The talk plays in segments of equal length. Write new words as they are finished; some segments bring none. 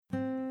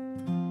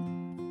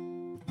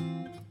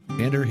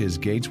Enter His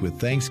gates with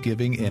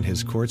thanksgiving and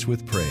His courts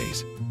with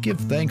praise. Give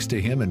thanks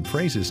to Him and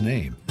praise His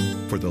name.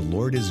 For the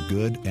Lord is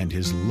good and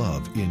His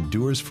love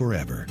endures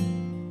forever.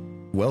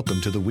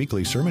 Welcome to the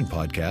weekly sermon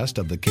podcast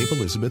of the Cape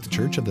Elizabeth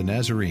Church of the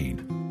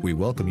Nazarene. We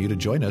welcome you to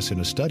join us in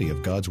a study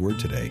of God's Word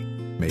today.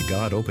 May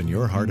God open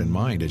your heart and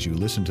mind as you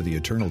listen to the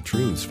eternal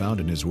truths found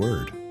in His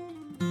Word.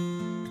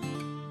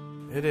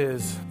 It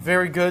is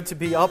very good to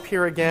be up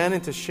here again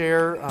and to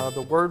share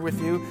the Word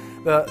with you.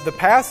 The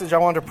passage I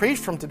wanted to preach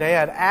from today,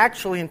 I'd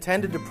actually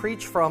intended to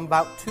preach from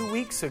about 2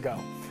 weeks ago.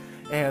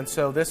 And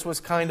so this was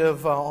kind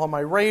of on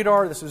my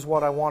radar. This is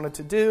what I wanted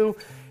to do.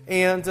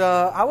 And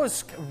I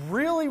was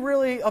really,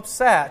 really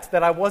upset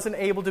that I wasn't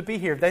able to be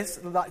here.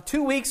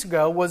 2 weeks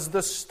ago was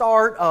the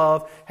start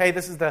of, hey,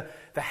 this is the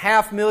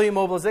 500,000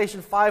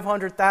 mobilization,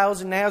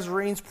 500,000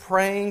 Nazarenes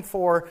praying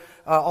for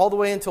all the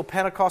way until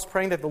Pentecost,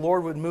 praying that the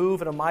Lord would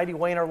move in a mighty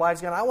way in our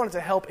lives again. I wanted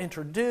to help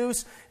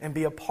introduce and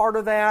be a part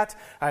of that.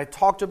 I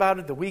talked about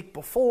it the week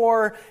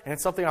before, and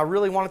it's something I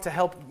really wanted to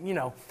help,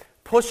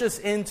 push us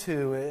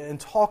into and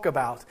talk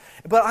about.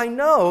 But I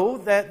know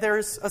that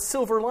there's a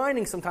silver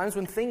lining sometimes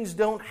when things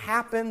don't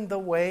happen the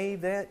way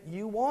that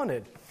you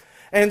wanted.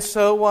 And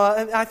so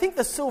I think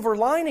the silver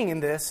lining in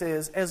this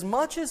is, as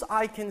much as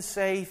I can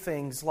say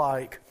things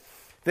like,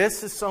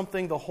 this is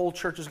something the whole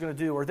church is going to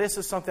do, or this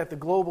is something that the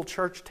global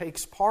church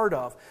takes part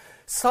of,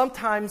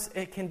 sometimes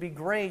it can be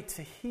great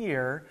to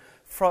hear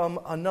from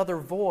another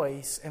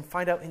voice and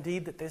find out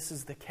indeed that this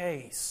is the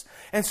case.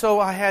 And so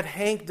I had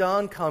Hank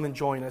Dunn come and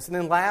join us. And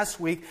then last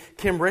week,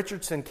 Kim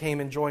Richardson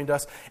came and joined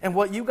us. And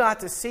what you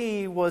got to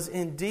see was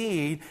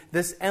indeed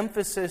this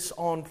emphasis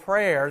on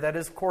prayer. That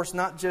is, of course,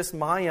 not just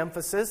my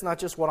emphasis, not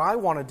just what I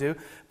want to do,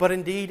 but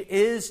indeed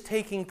is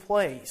taking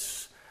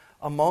place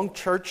among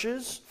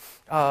churches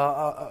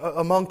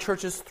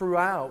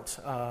throughout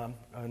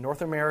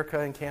North America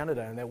and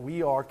Canada, and that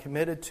we are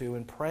committed to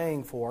and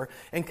praying for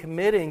and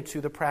committing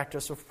to the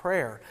practice of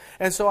prayer.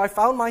 And so I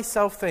found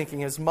myself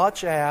thinking, as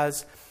much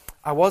as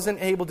I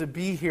wasn't able to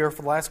be here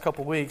for the last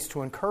couple of weeks,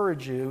 to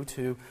encourage you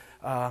to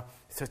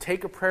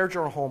take a prayer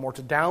journal home, or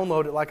to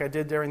download it like I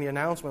did during the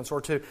announcements,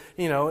 or to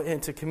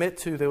and to commit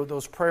to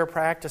those prayer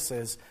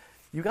practices.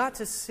 You got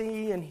to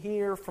see and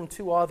hear from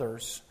two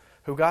others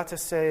who got to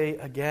say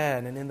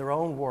again, and in their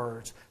own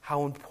words,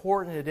 how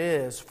important it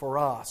is for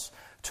us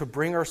to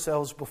bring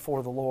ourselves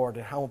before the Lord,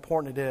 and how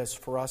important it is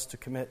for us to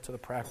commit to the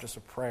practice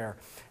of prayer.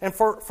 And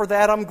for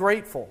that, I'm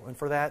grateful, and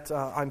for that,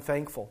 I'm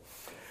thankful.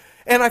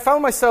 And I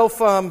found myself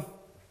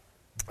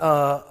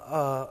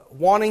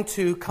wanting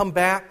to come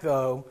back,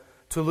 though,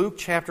 to Luke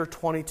chapter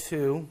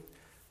 22,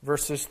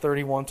 verses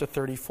 31 to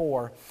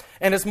 34.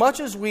 And as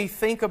much as we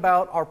think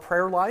about our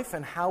prayer life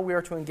and how we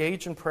are to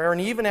engage in prayer, and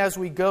even as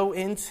we go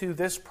into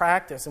this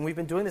practice, and we've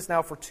been doing this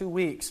now for 2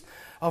 weeks,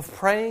 of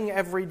praying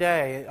every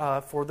day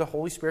for the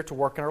Holy Spirit to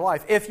work in our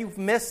life. If you've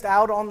missed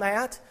out on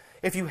that,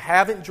 if you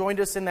haven't joined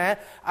us in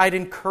that, I'd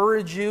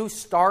encourage you,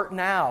 start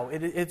now.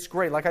 It's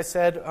great. Like I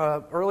said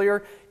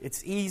earlier,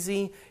 it's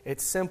easy,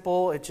 it's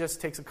simple, it just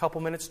takes a couple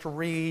minutes to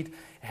read,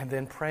 and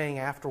then praying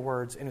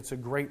afterwards, and it's a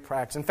great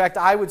practice. In fact,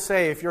 I would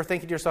say, if you're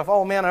thinking to yourself,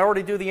 oh man, I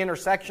already do the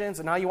intersections,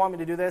 and now you want me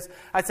to do this,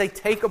 I'd say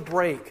take a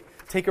break.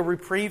 Take a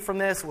reprieve from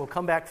this. We'll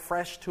come back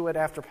fresh to it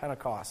after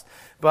Pentecost.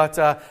 But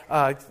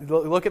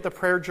look at the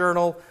prayer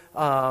journal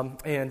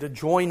and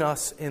join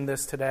us in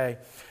this today.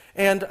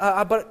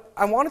 But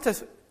I wanted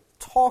to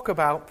talk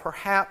about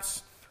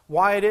perhaps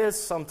why it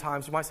is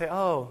sometimes you might say,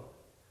 oh,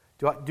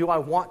 do I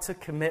want to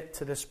commit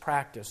to this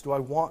practice? Do I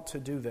want to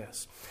do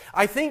this?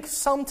 I think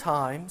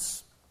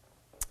sometimes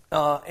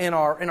in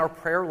our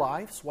prayer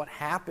lives, what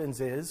happens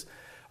is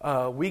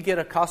we get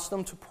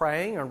accustomed to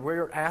praying, and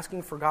we're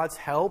asking for God's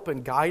help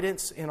and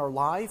guidance in our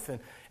life,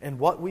 and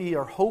what we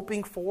are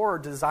hoping for or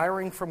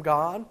desiring from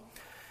God.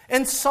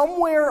 And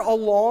somewhere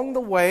along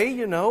the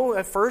way,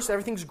 at first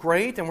everything's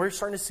great, and we're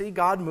starting to see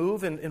God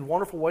move in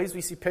wonderful ways.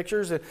 We see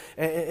pictures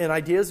and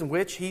ideas in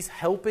which He's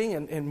helping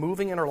and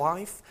moving in our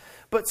life.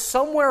 But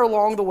somewhere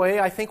along the way,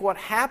 I think what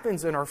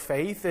happens in our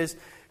faith is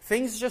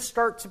things just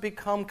start to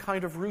become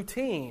kind of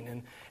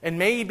routine. And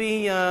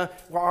maybe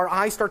our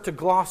eyes start to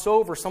gloss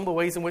over some of the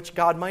ways in which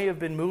God may have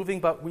been moving,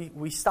 but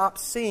we stop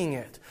seeing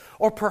it.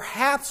 Or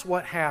perhaps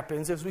what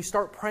happens is we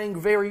start praying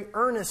very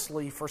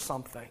earnestly for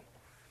something,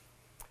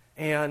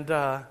 and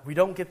we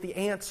don't get the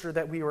answer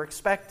that we were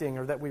expecting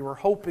or that we were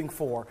hoping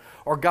for.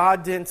 Or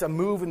God didn't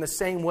move in the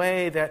same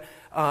way that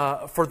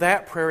for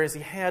that prayer as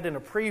He had in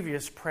a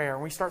previous prayer.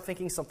 And we start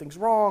thinking something's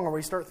wrong, or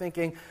we start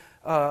thinking,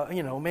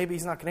 maybe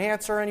He's not going to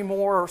answer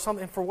anymore or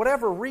something. For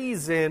whatever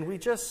reason, we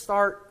just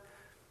start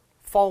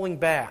falling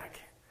back,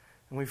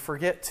 and we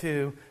forget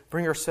to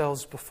bring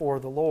ourselves before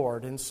the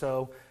Lord. And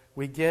so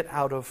we get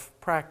out of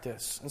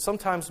practice. And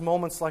sometimes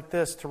moments like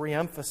this, to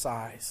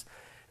reemphasize,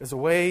 is a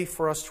way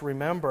for us to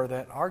remember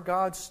that our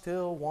God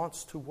still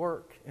wants to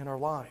work in our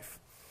life.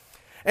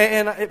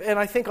 And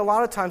I think a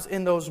lot of times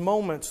in those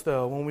moments,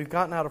 though, when we've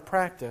gotten out of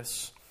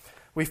practice,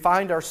 we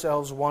find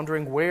ourselves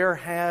wondering, where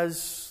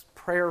has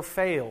prayer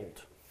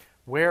failed?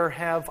 Where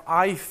have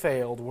I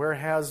failed? Where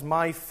has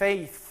my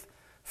faith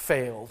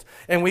failed.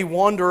 And we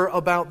wonder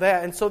about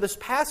that. And so this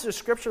passage of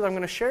Scripture that I'm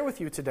going to share with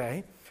you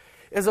today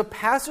is a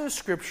passage of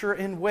Scripture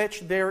in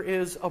which there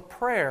is a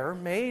prayer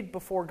made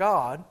before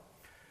God,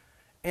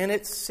 and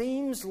it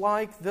seems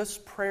like this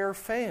prayer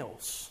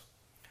fails.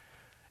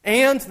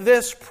 And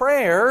this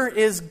prayer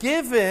is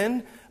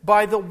given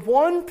by the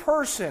one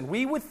person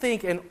we would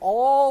think in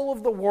all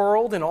of the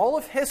world, in all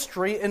of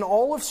history, in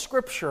all of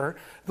Scripture,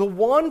 the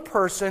one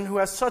person who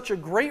has such a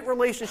great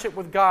relationship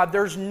with God,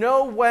 there's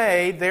no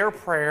way their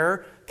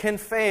prayer can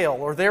fail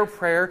or their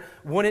prayer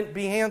wouldn't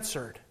be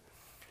answered.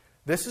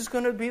 This is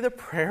going to be the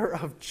prayer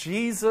of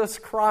Jesus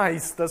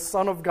Christ, the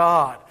Son of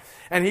God.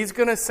 And He's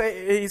going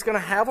to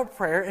have a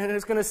prayer, and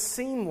it's going to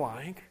seem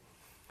like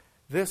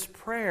this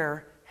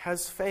prayer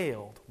has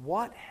failed.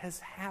 What has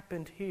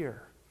happened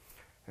here?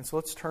 And so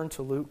let's turn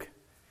to Luke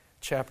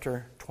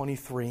chapter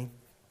 23,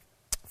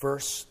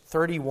 verse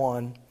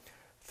 31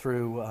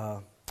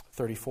 through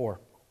 34.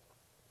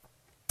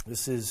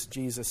 This is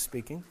Jesus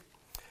speaking.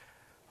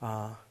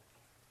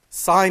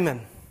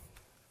 Simon,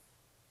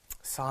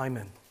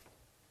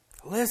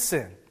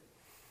 listen.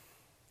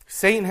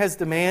 Satan has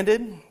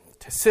demanded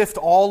to sift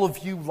all of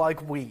you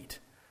like wheat.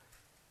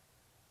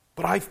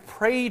 But I've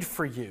prayed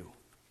for you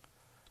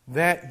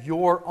that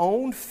your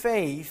own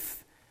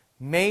faith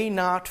may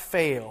not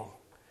fail.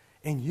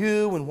 And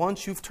you, and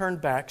once you've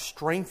turned back,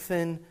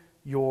 strengthen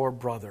your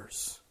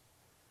brothers.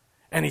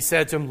 And he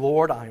said to him,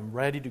 Lord, I am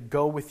ready to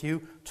go with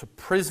you to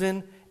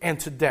prison and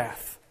to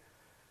death.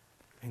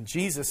 And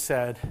Jesus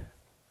said,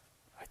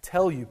 I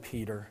tell you,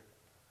 Peter,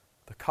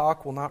 the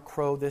cock will not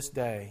crow this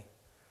day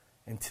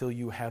until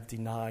you have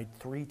denied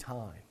 3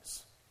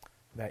 times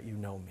that you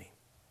know me.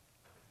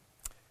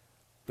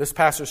 This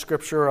passage of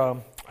Scripture,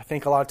 I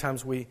think a lot of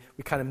times we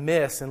kind of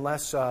miss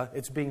unless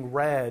it's being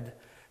read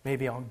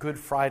maybe on Good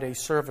Friday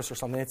service or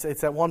something.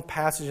 It's that one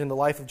passage in the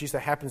life of Jesus that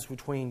happens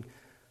between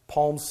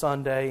Palm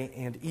Sunday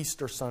and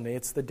Easter Sunday.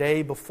 It's the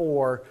day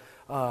before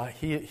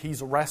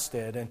he's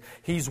arrested, and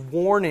he's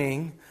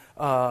warning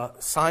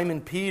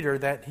Simon Peter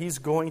that he's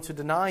going to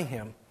deny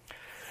him.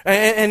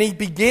 And he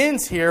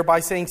begins here by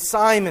saying,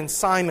 Simon,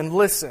 Simon,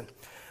 listen.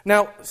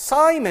 Now,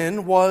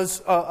 Simon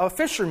was a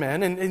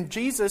fisherman, and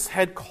Jesus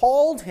had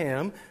called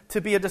him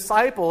to be a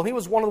disciple. He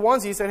was one of the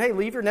ones, he said, hey,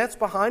 leave your nets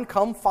behind,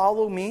 come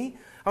follow me.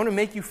 I'm going to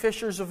make you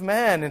fishers of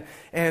men.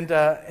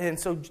 And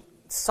so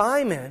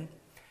Simon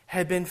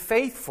had been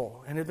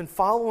faithful and had been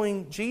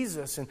following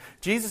Jesus. And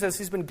Jesus, as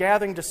he's been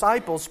gathering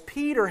disciples,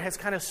 Peter has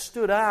kind of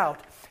stood out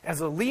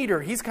as a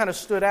leader. He's kind of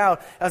stood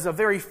out as a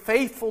very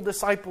faithful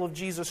disciple of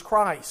Jesus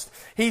Christ.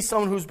 He's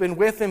someone who's been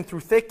with him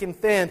through thick and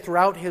thin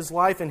throughout his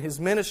life and his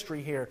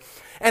ministry here.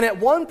 And at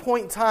one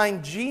point in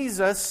time,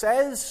 Jesus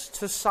says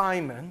to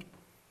Simon,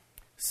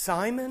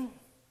 Simon,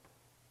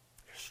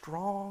 you're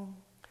strong.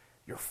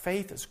 Your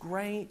faith is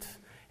great.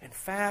 In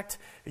fact,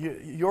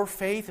 your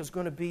faith is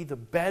going to be the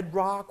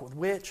bedrock with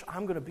which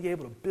I'm going to be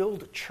able to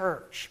build a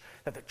church.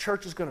 That the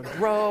church is going to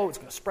grow. It's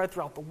going to spread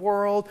throughout the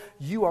world.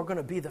 You are going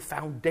to be the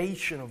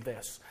foundation of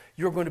this.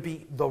 You're going to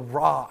be the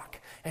rock.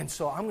 And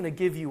so I'm going to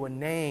give you a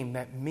name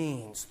that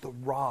means the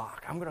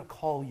rock. I'm going to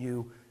call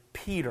you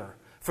Peter.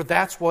 For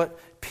that's what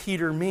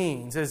Peter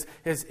means, is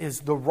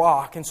the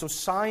rock. And so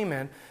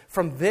Simon,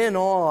 from then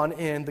on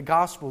in the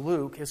Gospel of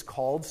Luke, is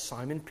called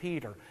Simon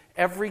Peter.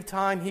 Every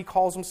time he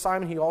calls him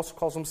Simon, he also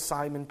calls him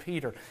Simon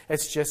Peter.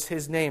 It's just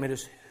his name. It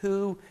is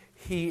who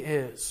he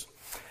is.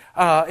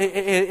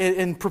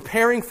 In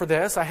preparing for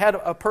this, I had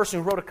a person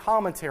who wrote a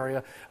commentary.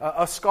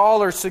 A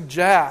scholar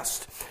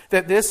suggests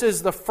that this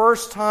is the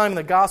first time in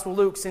the Gospel of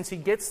Luke, since he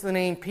gets the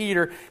name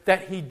Peter,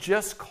 that he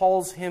just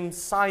calls him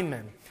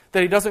Simon.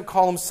 That he doesn't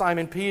call him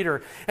Simon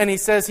Peter. And he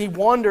says he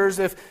wonders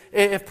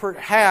if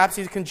perhaps,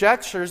 he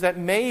conjectures that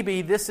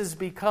maybe this is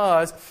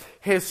because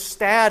his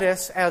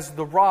status as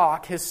the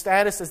rock, his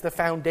status as the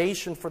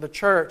foundation for the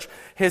church,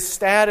 his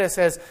status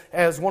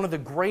as one of the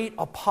great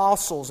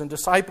apostles and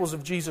disciples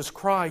of Jesus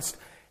Christ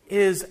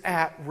is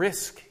at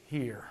risk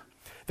here.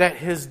 That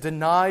his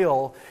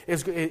denial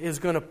is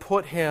going to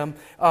put him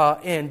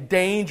in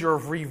danger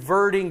of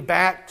reverting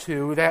back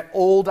to that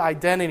old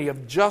identity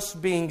of just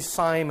being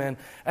Simon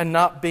and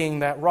not being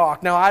that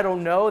rock. Now, I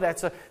don't know.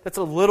 That's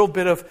a little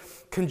bit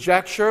of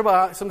conjecture,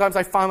 but sometimes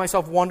I find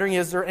myself wondering,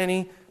 is there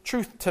any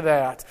truth to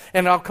that?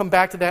 And I'll come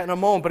back to that in a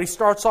moment. But he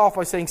starts off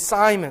by saying,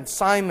 Simon,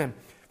 Simon.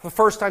 For the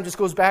first time, just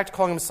goes back to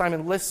calling him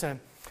Simon, listen.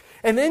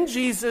 And then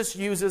Jesus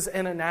uses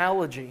an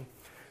analogy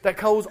that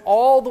goes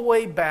all the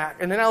way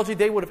back, an analogy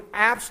they would have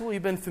absolutely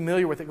been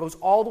familiar with. It goes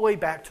all the way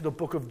back to the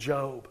book of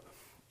Job.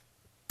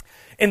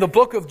 In the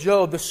book of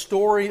Job, the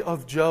story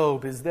of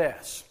Job is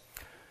this.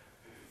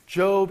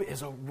 Job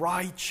is a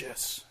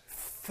righteous,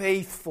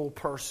 faithful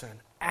person.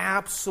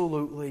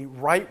 Absolutely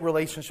right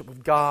relationship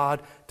with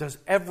God. Does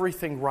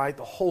everything right.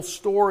 The whole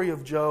story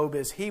of Job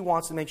is he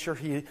wants to make sure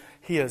he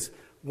is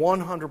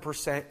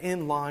 100%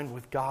 in line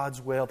with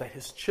God's will, that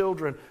his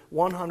children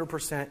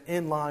 100%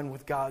 in line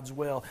with God's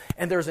will.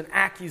 And there's an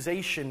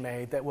accusation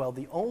made that, well,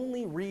 the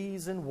only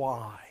reason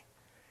why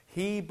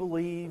He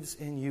believes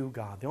in you,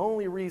 God. The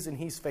only reason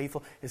he's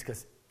faithful is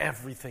because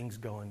everything's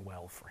going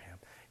well for him.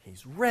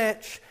 He's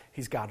rich.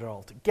 He's got it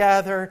all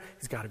together.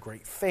 He's got a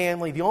great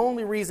family. The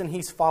only reason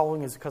he's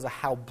following is because of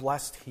how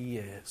blessed he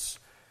is.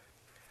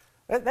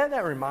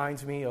 That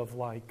reminds me of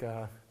like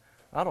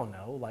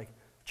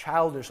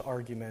childish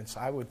arguments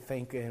I would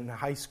think in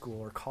high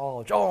school or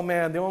college. Oh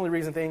man, the only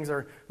reason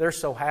they're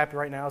so happy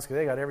right now is because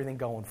they got everything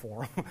going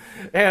for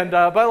them.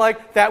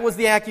 But that was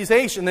the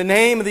accusation. The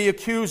name of the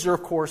accuser,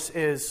 of course,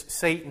 is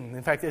Satan.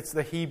 In fact, it's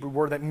the Hebrew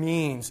word that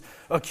means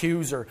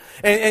accuser.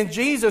 And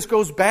Jesus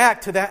goes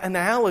back to that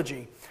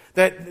analogy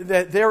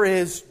that there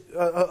is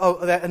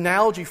that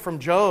analogy from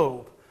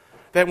Job.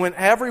 That when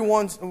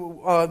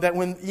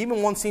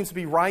even one seems to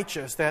be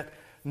righteous, that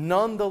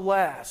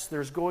nonetheless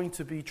there's going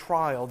to be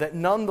trial. That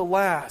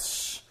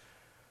nonetheless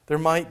there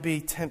might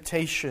be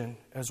temptation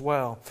as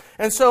well.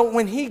 And so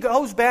when he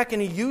goes back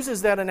and he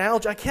uses that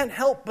analogy, I can't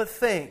help but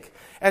think,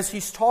 as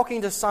he's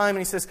talking to Simon,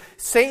 he says,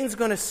 Satan's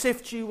going to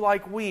sift you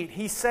like wheat.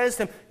 He says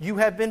to him, you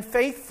have been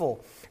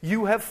faithful.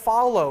 You have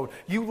followed.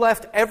 You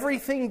left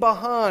everything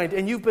behind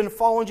and you've been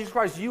following Jesus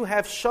Christ. You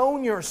have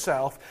shown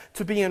yourself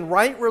to be in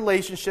right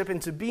relationship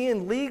and to be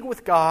in league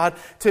with God,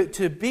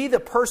 to be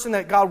the person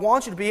that God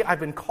wants you to be. I've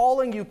been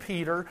calling you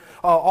Peter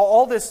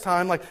all this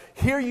time.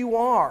 Here you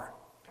are.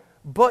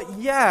 But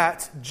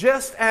yet,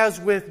 just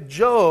as with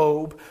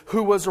Job,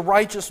 who was a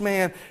righteous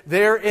man,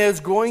 there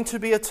is going to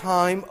be a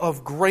time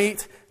of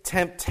great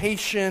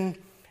temptation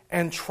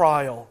and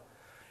trial.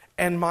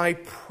 And my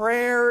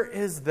prayer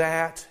is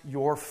that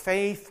your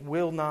faith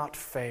will not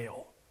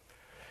fail.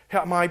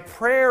 My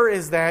prayer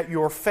is that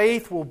your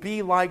faith will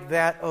be like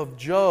that of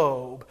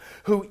Job,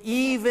 who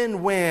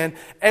even when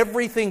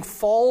everything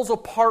falls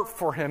apart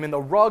for him and the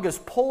rug is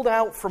pulled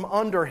out from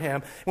under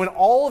him, when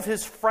all of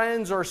his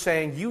friends are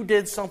saying, you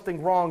did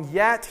something wrong,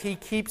 yet he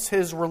keeps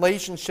his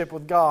relationship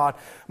with God.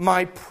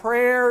 My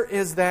prayer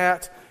is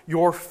that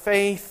your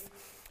faith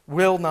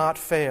will not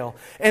fail.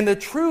 And the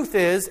truth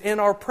is,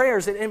 in our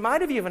prayers, it might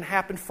have even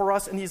happened for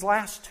us in these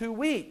last 2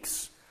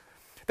 weeks,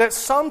 that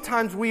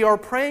sometimes we are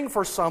praying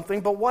for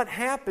something, but what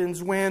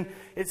happens when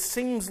it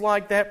seems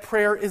like that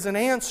prayer isn't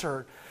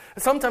answered?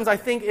 Sometimes I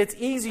think it's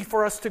easy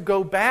for us to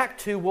go back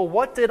to, well,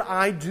 what did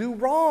I do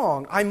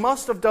wrong? I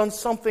must have done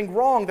something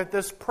wrong that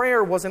this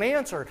prayer wasn't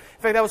answered.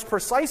 In fact, that was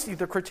precisely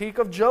the critique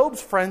of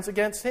Job's friends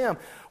against him.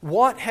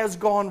 What has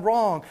gone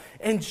wrong?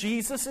 And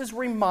Jesus is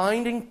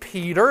reminding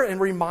Peter and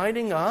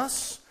reminding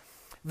us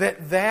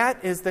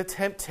that is the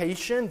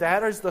temptation,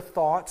 that is the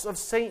thoughts of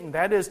Satan.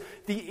 That is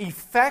the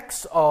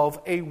effects of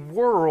a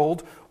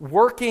world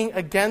working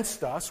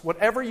against us,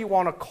 whatever you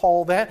want to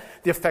call that,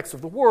 the effects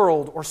of the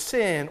world or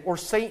sin or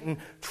Satan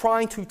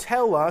trying to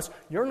tell us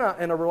you're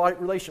not in a right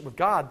relationship with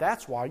God.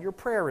 That's why your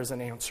prayer isn't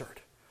answered.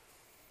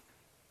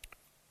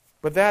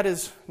 But that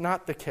is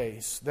not the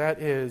case. That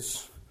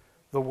is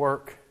the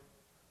work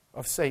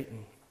of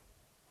Satan.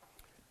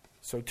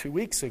 So 2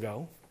 weeks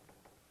ago,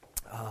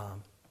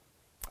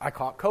 I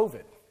caught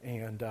COVID,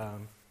 and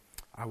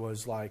I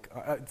was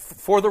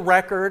for the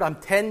record, I'm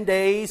 10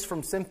 days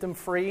from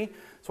symptom-free,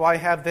 so I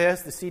have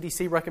this. The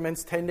CDC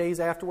recommends 10 days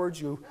afterwards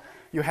you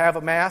have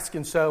a mask,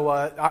 and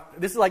so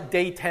this is like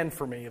day 10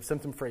 for me of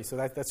symptom-free, so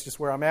that's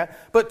just where I'm at.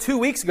 But 2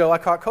 weeks ago, I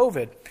caught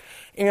COVID,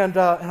 and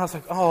I was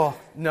like, oh,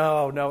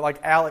 no,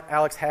 like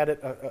Alex had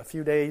it a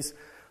few days,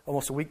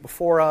 almost a week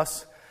before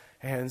us,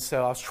 and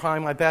so I was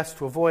trying my best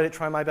to avoid it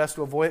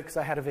because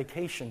I had a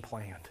vacation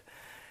planned,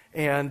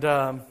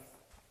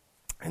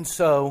 And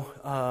so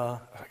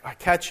I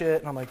catch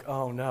it, and I'm like,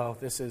 oh no,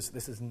 this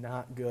is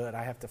not good.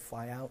 I have to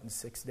fly out in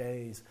 6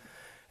 days.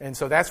 And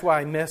so that's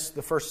why I missed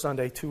the first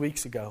Sunday 2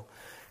 weeks ago.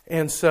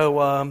 And so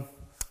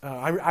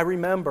I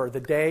remember the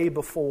day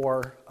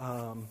before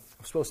I'm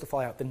supposed to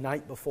fly out, the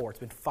night before. It's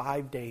been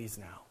 5 days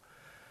now.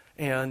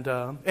 And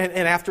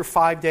after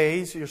 5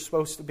 days, you're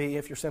supposed to be,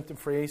 if you're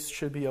symptom-free,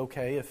 should be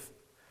okay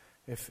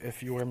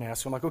if you wear a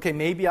mask. So I'm like, okay,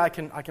 maybe I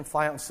can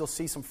fly out and still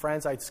see some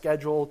friends I'd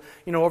scheduled.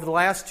 Over the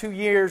last 2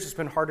 years, it's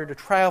been harder to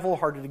travel,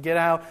 harder to get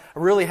out. I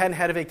really hadn't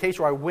had a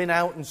vacation where I went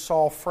out and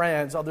saw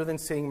friends other than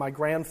seeing my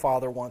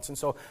grandfather once. And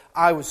so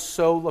I was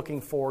so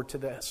looking forward to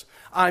this.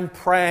 I'm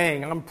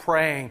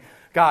praying,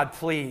 God,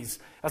 please,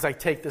 as I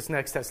take this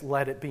next test,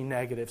 let it be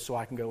negative so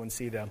I can go and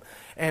see them.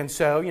 And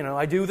so,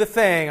 I do the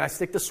thing. I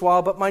stick the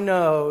swab up my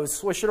nose,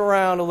 swish it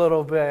around a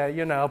little bit,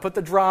 put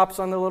the drops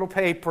on the little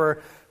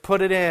paper,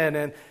 put it in,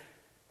 and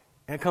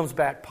it comes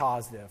back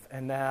positive.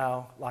 And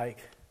now,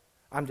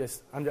 I'm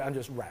just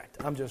wrecked.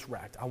 I'm just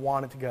wrecked. I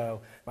wanted to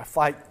go. My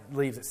flight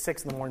leaves at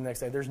 6 in the morning the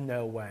next day. There's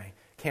no way.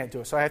 Can't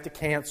do it. So I have to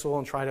cancel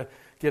and try to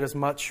get as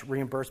much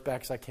reimbursed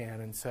back as I can.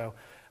 And so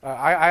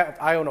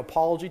I owe an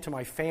apology to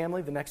my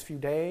family the next few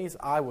days.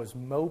 I was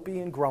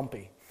mopey and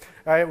grumpy.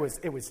 It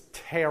was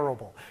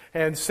terrible.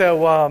 And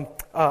so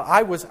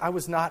I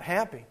was not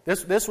happy.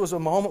 This was a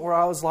moment where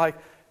I was like,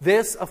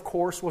 this, of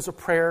course, was a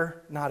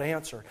prayer not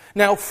answered.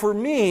 Now, for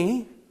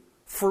me,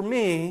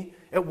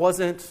 it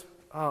wasn't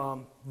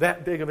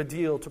that big of a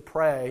deal to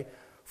pray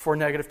for a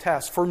negative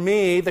test. For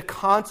me, the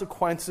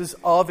consequences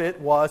of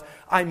it was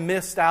I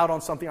missed out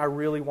on something I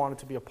really wanted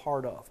to be a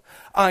part of.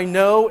 I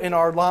know in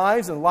our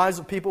lives and the lives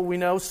of people we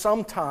know,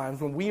 sometimes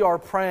when we are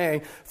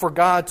praying for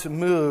God to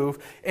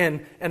move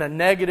in a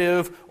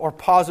negative or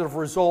positive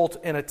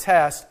result in a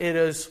test, it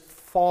is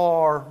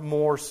far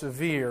more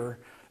severe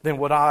than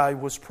what I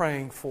was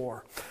praying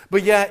for.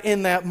 But yet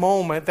in that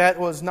moment, that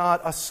was not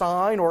a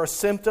sign or a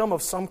symptom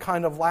of some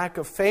kind of lack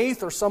of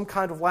faith or some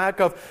kind of lack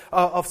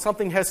of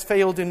something has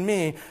failed in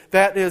me.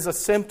 That is a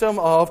symptom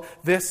of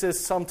this is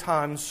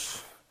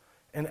sometimes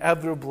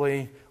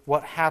inevitably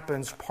what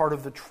happens, part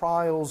of the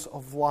trials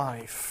of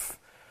life,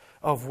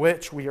 of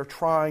which we are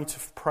trying to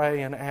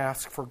pray and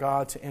ask for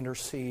God to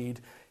intercede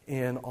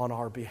in on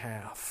our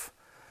behalf.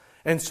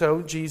 And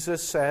so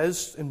Jesus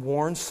says and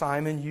warns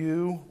Simon,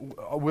 you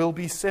will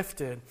be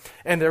sifted.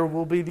 And there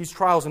will be these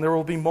trials and there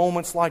will be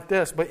moments like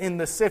this. But in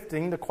the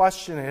sifting, the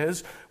question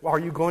is, are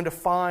you going to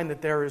find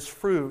that there is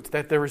fruit,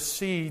 that there is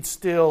seed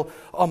still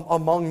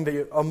among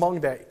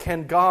that?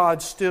 Can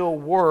God still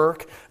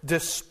work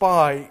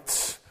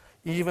despite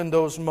even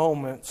those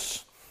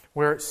moments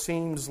where it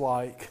seems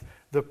like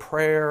the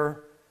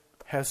prayer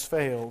has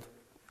failed?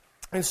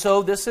 And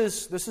so this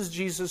is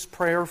Jesus'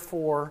 prayer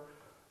for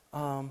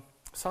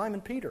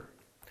Simon Peter,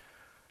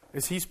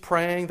 as he's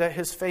praying that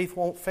his faith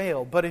won't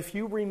fail. But if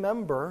you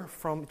remember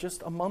from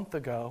just a month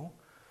ago,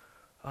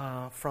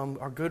 from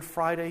our Good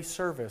Friday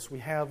service, we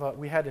had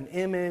an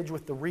image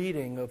with the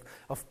reading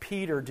of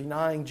Peter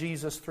denying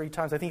Jesus 3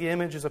 times. I think the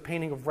image is a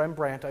painting of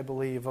Rembrandt, I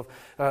believe, of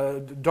a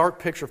dark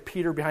picture of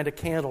Peter behind a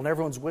candle, and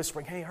everyone's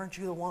whispering, "Hey, aren't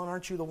you the one?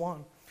 Aren't you the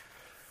one?"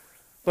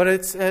 But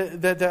it's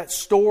that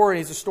story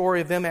is a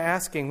story of them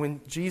asking when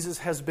Jesus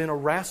has been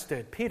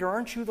arrested, "Peter,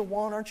 aren't you the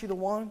one? Aren't you the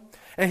one?"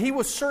 And he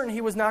was certain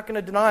he was not going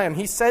to deny him.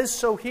 He says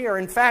so here.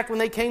 In fact, when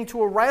they came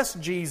to arrest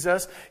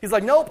Jesus, he's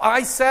like, "Nope,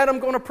 I said I'm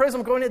going to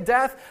prison, I'm going to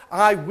death.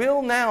 I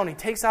will now." And he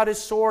takes out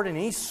his sword and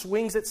he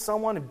swings at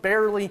someone and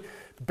barely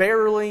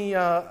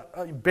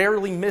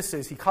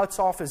misses. He cuts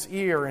off his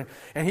ear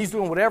and he's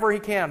doing whatever he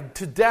can.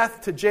 To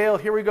death, to jail,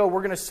 here we go,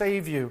 we're going to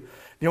save you.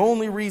 The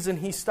only reason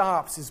he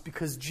stops is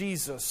because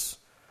Jesus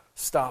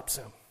stops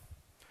him.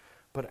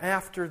 But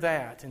after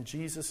that, and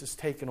Jesus is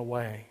taken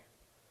away,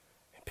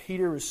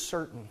 Peter is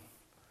certain,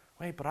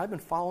 "Wait, but I've been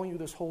following you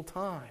this whole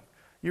time.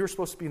 You were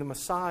supposed to be the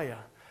Messiah.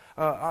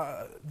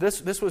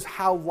 This was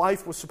how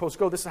life was supposed to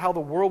go. This is how the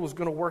world was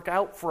going to work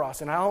out for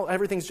us. And now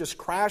everything's just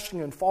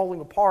crashing and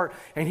falling apart.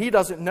 And he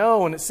doesn't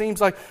know. And it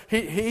seems like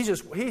he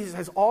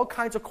has all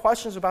kinds of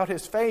questions about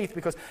his faith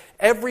because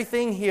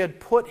everything he had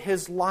put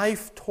his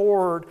life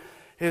toward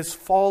is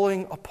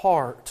falling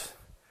apart.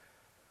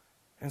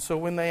 And so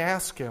when they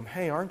ask him,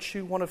 "Hey, aren't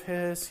you one of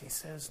his?" he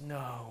says,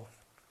 "No,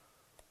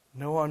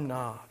 I'm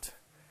not."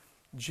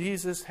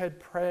 Jesus had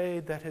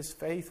prayed that his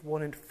faith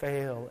wouldn't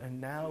fail, and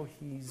now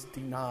he's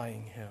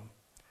denying him.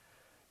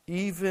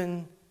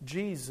 Even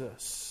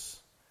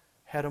Jesus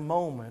had a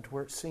moment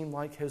where it seemed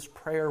like his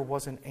prayer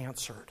wasn't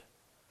answered.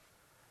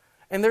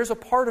 And there's a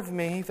part of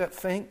me that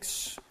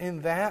thinks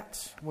in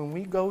that when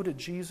we go to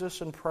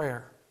Jesus in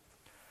prayer,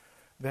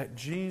 that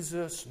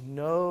Jesus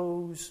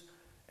knows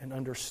and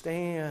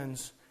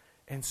understands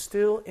and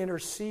still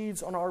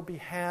intercedes on our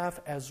behalf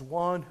as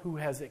one who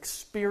has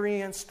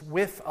experienced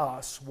with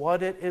us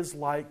what it is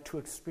like to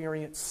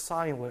experience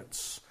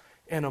silence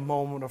in a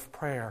moment of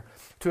prayer.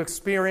 To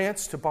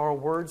experience, to borrow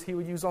words he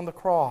would use on the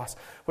cross,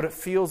 what it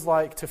feels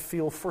like to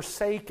feel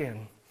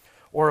forsaken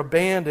or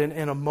abandoned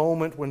in a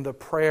moment when the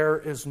prayer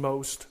is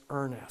most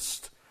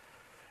earnest.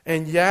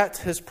 And yet,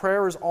 his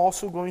prayer is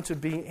also going to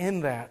be in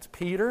that.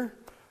 "Peter,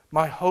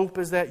 my hope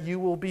is that you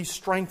will be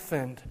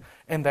strengthened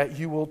and that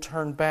you will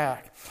turn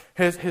back."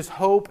 His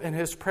hope and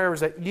his prayer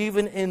is that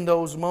even in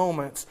those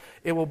moments,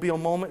 it will be a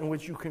moment in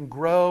which you can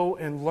grow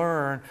and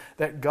learn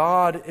that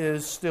God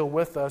is still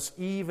with us,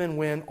 even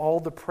when all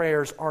the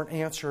prayers aren't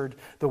answered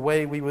the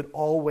way we would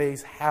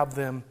always have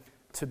them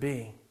to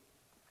be.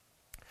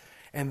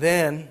 And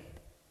then,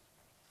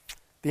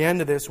 the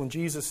end of this, when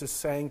Jesus is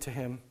saying to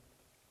him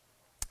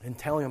and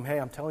telling him, "Hey,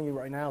 I'm telling you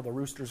right now, the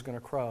rooster's going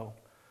to crow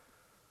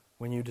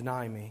when you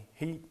deny me,"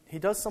 he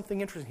does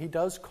something interesting. He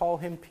does call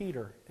him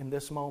Peter in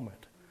this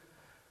moment,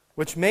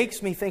 which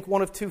makes me think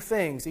one of two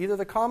things. Either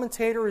the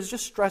commentator is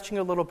just stretching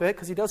a little bit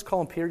because he does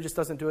call him Peter, he just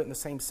doesn't do it in the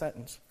same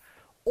sentence.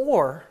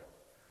 Or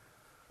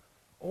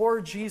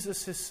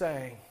Jesus is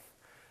saying,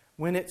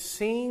 when it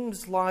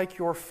seems like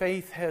your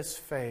faith has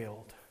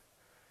failed,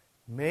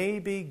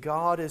 maybe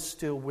God is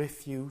still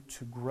with you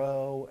to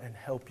grow and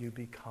help you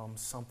become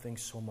something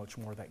so much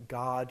more, that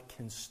God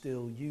can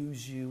still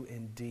use you,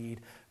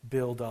 indeed,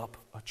 build up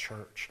a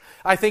church.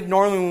 I think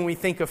normally when we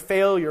think of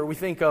failure, we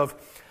think of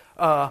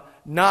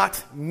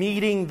not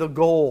meeting the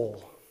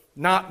goal.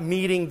 not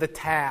meeting the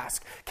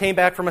task. Came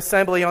back from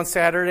assembly on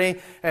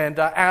Saturday, and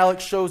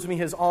Alex shows me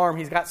his arm.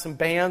 He's got some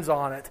bands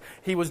on it.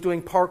 He was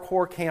doing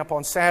parkour camp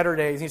on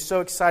Saturdays. He's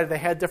so excited. They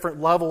had different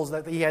levels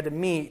that he had to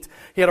meet.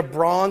 He had a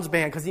bronze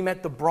band because he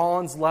met the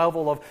bronze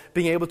level of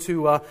being able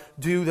to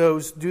do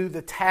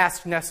the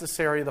task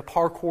necessary, the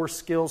parkour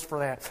skills for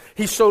that.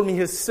 He showed me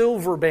his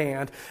silver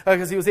band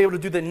because he was able to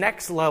do the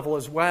next level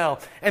as well.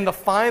 And the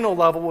final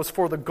level was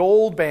for the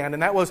gold band,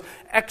 and that was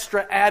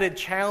extra added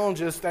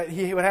challenges that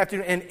he would have to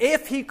do. And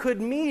if he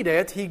could meet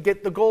it, he'd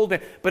get the gold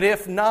band. But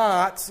if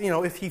not,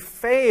 if he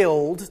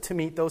failed to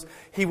meet those,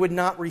 he would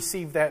not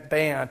receive that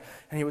band.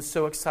 And he was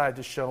so excited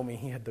to show me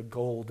he had the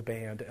gold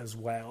band as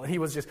well. And he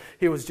was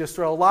just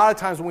thrilled. A lot of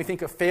times when we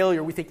think of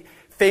failure, we think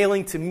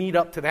failing to meet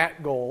up to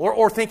that goal,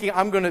 or thinking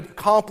I'm going to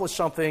accomplish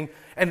something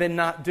and then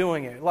not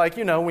doing it. Like,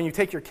 when you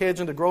take your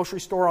kids into the grocery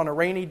store on a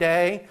rainy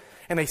day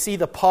and they see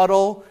the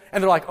puddle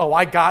and they're like, oh,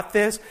 I got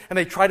this, and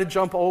they try to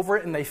jump over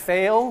it and they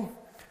fail.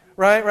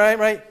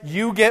 Right.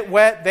 You get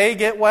wet, they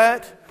get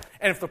wet.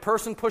 And if the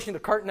person pushing the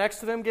cart next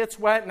to them gets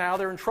wet, now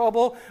they're in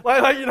trouble.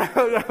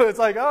 It's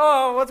like,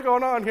 oh, what's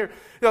going on here?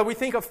 We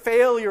think of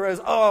failure as,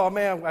 oh,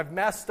 man, I've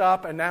messed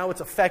up, and now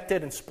it's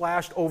affected and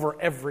splashed over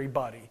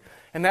everybody.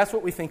 And that's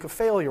what we think of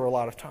failure a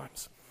lot of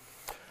times.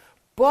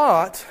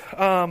 But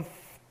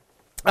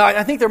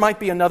I think there might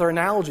be another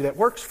analogy that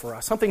works for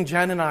us. Something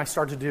Jen and I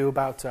started to do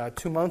about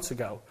 2 months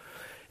ago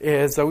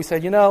is we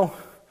said,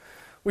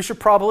 we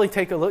should probably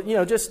take a look,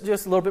 just a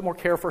little bit more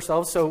care for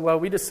ourselves. So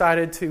we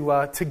decided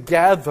to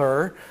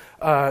together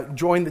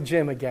join the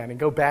gym again and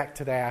go back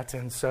to that.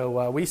 And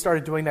so we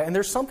started doing that. And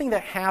there's something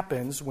that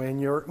happens when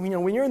you're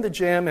in the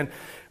gym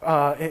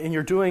and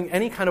you're doing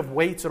any kind of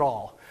weights at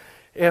all.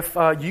 If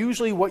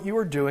usually what you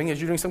are doing is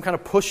you're doing some kind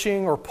of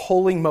pushing or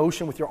pulling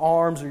motion with your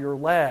arms or your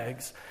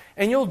legs,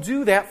 and you'll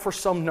do that for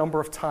some number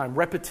of time,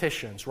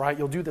 repetitions, right?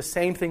 You'll do the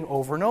same thing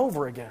over and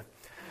over again.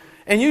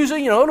 And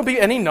usually, it'll be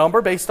any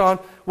number based on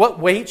what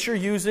weights you're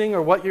using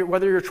or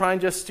whether you're trying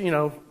just,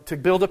 to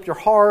build up your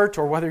heart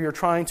or whether you're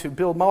trying to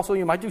build muscle.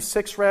 You might do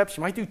 6 reps,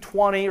 you might do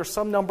 20 or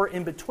some number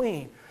in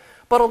between.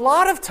 But a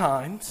lot of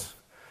times,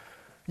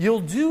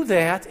 you'll do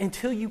that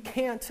until you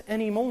can't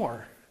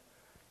anymore,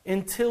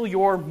 until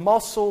your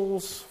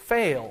muscles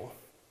fail.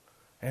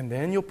 And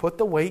then you'll put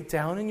the weight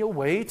down and you'll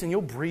wait and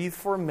you'll breathe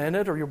for a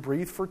minute or you'll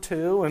breathe for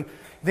 2. And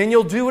then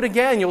you'll do it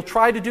again. You'll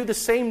try to do the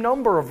same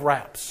number of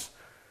reps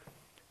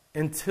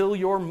until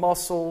your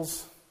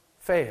muscles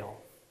fail.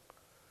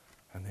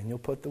 And then you'll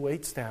put the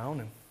weights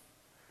down and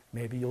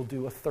maybe you'll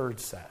do a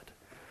 3rd set.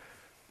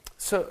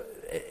 So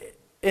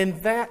in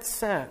that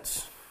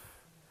sense,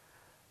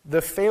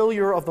 the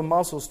failure of the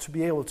muscles to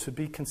be able to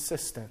be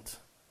consistent,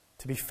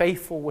 to be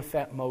faithful with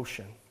that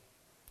motion,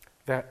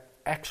 that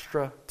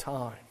extra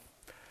time,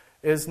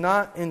 is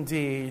not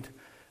indeed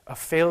a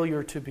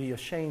failure to be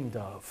ashamed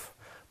of,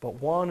 but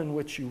one in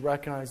which you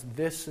recognize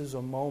this is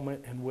a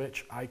moment in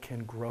which I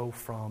can grow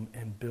from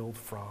and build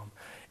from.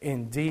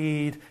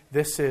 Indeed,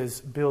 this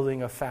is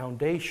building a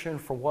foundation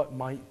for what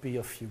might be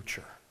a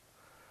future.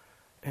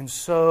 And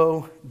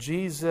so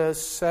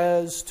Jesus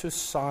says to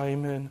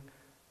Simon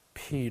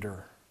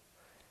Peter,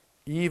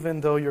 even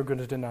though you're going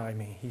to deny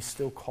me, he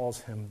still calls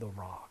him the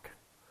rock.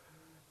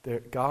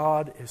 That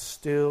God is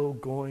still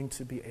going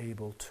to be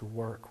able to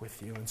work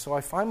with you. And so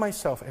I find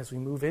myself, as we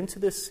move into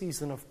this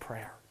season of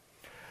prayer,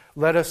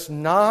 let us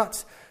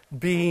not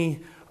be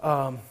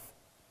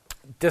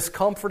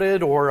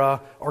discomforted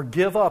or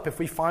give up if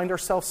we find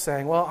ourselves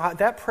saying, well,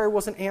 that prayer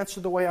wasn't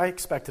answered the way I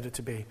expected it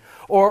to be.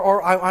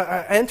 Or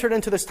I entered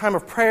into this time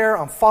of prayer,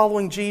 I'm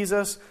following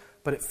Jesus,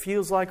 but it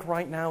feels like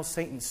right now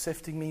Satan's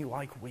sifting me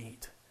like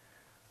wheat.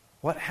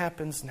 What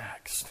happens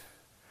next?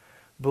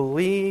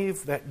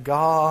 Believe that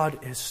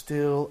God is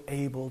still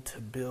able to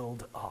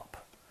build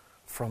up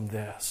from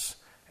this,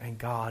 and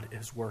God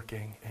is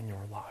working in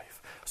your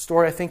life. A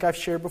story I think I've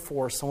shared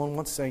before, someone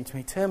once saying to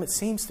me, Tim, it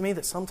seems to me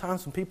that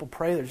sometimes when people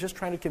pray, they're just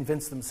trying to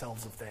convince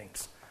themselves of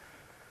things.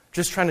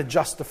 Just trying to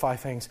justify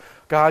things.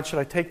 God, should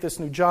I take this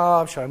new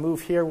job? Should I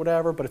move here?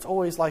 Whatever. But it's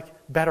always like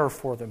better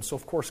for them. So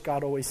of course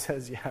God always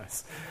says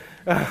yes.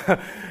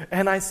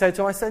 And I said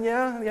to him,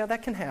 yeah,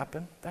 that can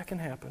happen. That can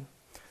happen.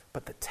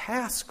 But the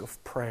task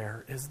of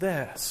prayer is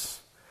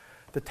this.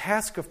 The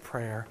task of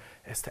prayer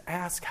is to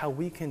ask how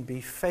we can be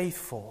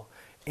faithful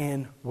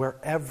in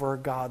wherever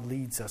God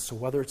leads us. So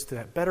whether it's to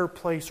that better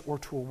place or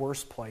to a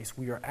worse place,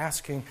 we are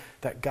asking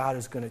that God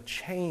is going to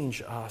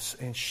change us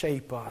and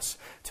shape us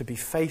to be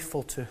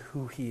faithful to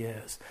who He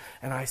is.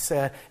 And I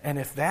said, and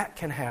if that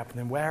can happen,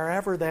 then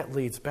wherever that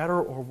leads,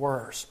 better or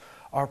worse,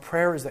 our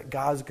prayer is that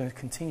God is going to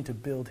continue to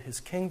build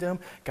His kingdom.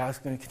 God is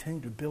going to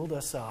continue to build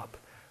us up,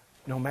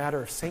 no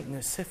matter if Satan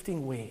is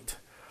sifting wheat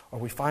or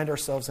we find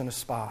ourselves in a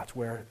spot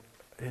where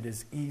it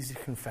is easy to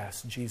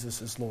confess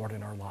Jesus is Lord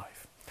in our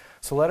life.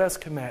 So let us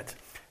commit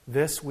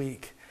this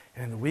week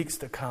and in the weeks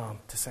to come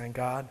to saying,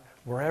 God,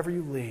 wherever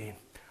you lead,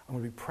 I'm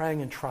going to be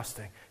praying and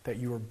trusting that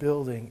you are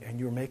building and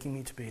you are making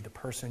me to be the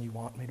person you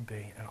want me to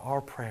be. And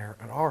our prayer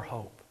and our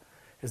hope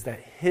is that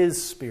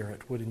His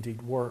Spirit would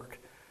indeed work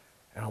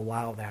and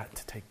allow that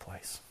to take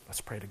place.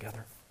 Let's pray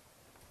together.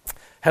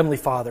 Heavenly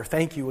Father,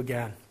 thank you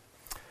again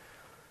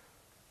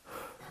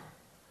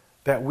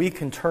that we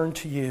can turn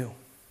to you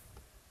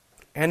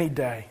any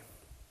day,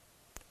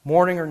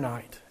 morning or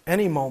night,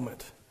 any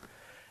moment.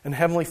 And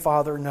Heavenly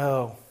Father,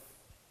 know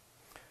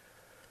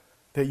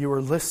that you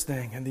are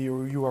listening and that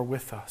you are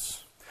with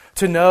us.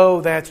 To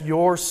know that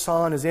your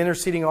Son is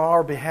interceding on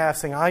our behalf,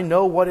 saying, I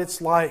know what it's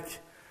like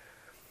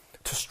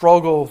to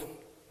struggle,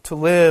 to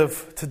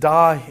live, to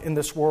die in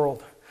this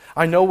world.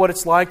 I know what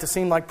it's like to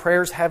seem like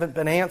prayers haven't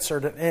been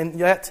answered, and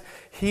yet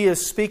He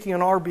is speaking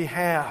on our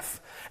behalf.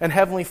 And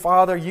Heavenly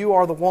Father, you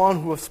are the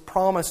one who has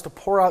promised to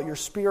pour out your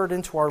Spirit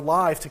into our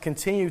life, to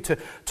continue to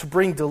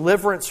bring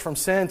deliverance from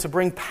sin, to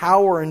bring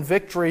power and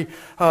victory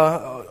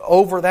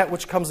over that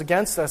which comes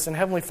against us. And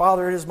Heavenly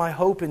Father, it is my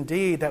hope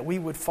indeed that we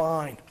would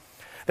find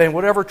that in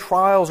whatever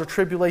trials or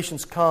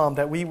tribulations come,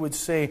 that we would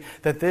see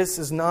that this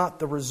is not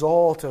the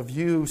result of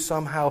you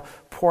somehow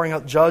pouring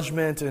out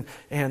judgment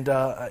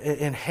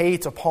and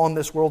hate upon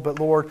this world, but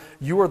Lord,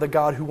 you are the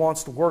God who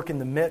wants to work in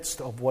the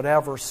midst of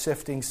whatever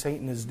sifting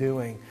Satan is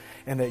doing,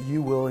 and that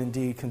you will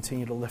indeed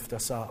continue to lift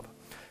us up.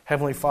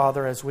 Heavenly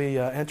Father, as we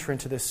enter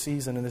into this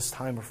season and this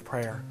time of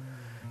prayer,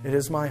 it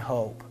is my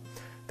hope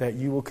that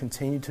you will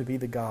continue to be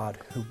the God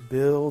who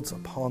builds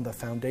upon the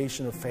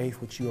foundation of faith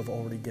which you have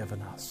already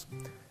given us.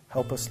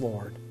 Help us,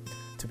 Lord,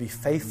 to be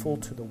faithful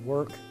to the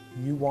work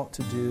you want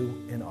to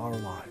do in our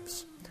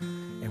lives.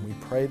 And we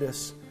pray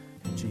this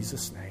in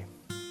Jesus' name.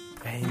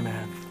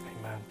 Amen.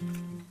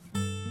 Amen.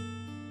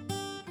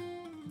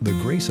 The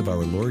grace of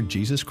our Lord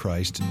Jesus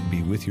Christ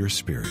be with your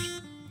spirit.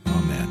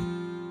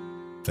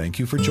 Amen. Thank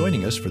you for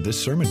joining us for this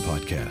sermon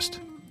podcast.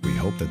 We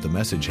hope that the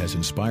message has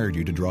inspired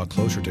you to draw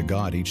closer to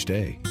God each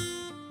day.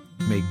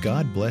 May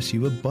God bless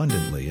you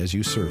abundantly as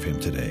you serve Him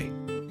today.